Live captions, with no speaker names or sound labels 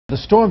The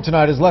storm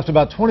tonight has left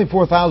about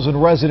 24,000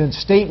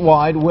 residents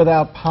statewide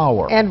without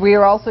power. And we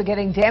are also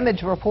getting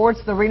damage reports.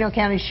 The Reno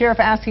County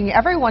Sheriff asking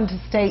everyone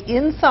to stay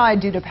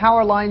inside due to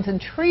power lines and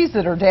trees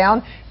that are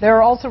down. There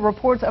are also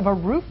reports of a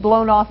roof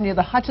blown off near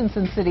the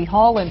Hutchinson City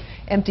Hall and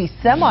empty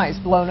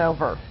semis blown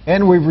over.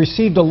 And we've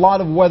received a lot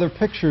of weather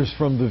pictures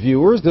from the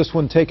viewers. This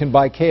one taken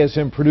by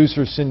KSM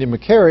producer Cindy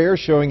McCarrier,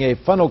 showing a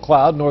funnel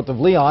cloud north of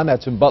Leon.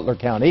 That's in Butler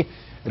County.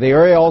 The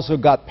area also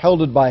got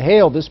pelted by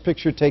hail. This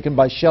picture taken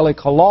by Shelley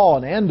Kalal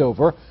in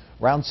Andover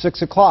around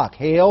 6 o'clock.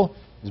 Hail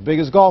as big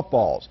as golf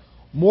balls.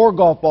 More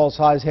golf ball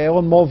size hail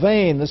in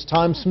Mulvane, this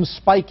time some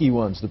spiky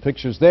ones. The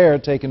picture's there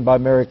taken by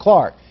Mary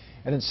Clark.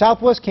 And in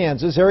southwest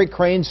Kansas, Eric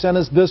Crane sent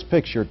us this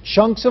picture.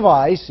 Chunks of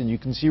ice, and you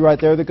can see right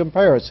there the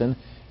comparison,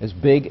 as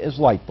big as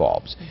light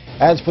bulbs.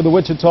 As for the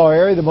Wichita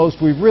area, the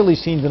most we've really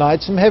seen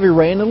tonight, some heavy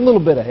rain and a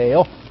little bit of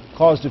hail.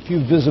 Caused a few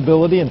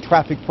visibility and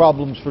traffic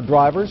problems for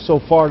drivers. So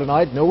far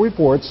tonight, no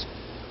reports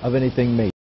of anything major.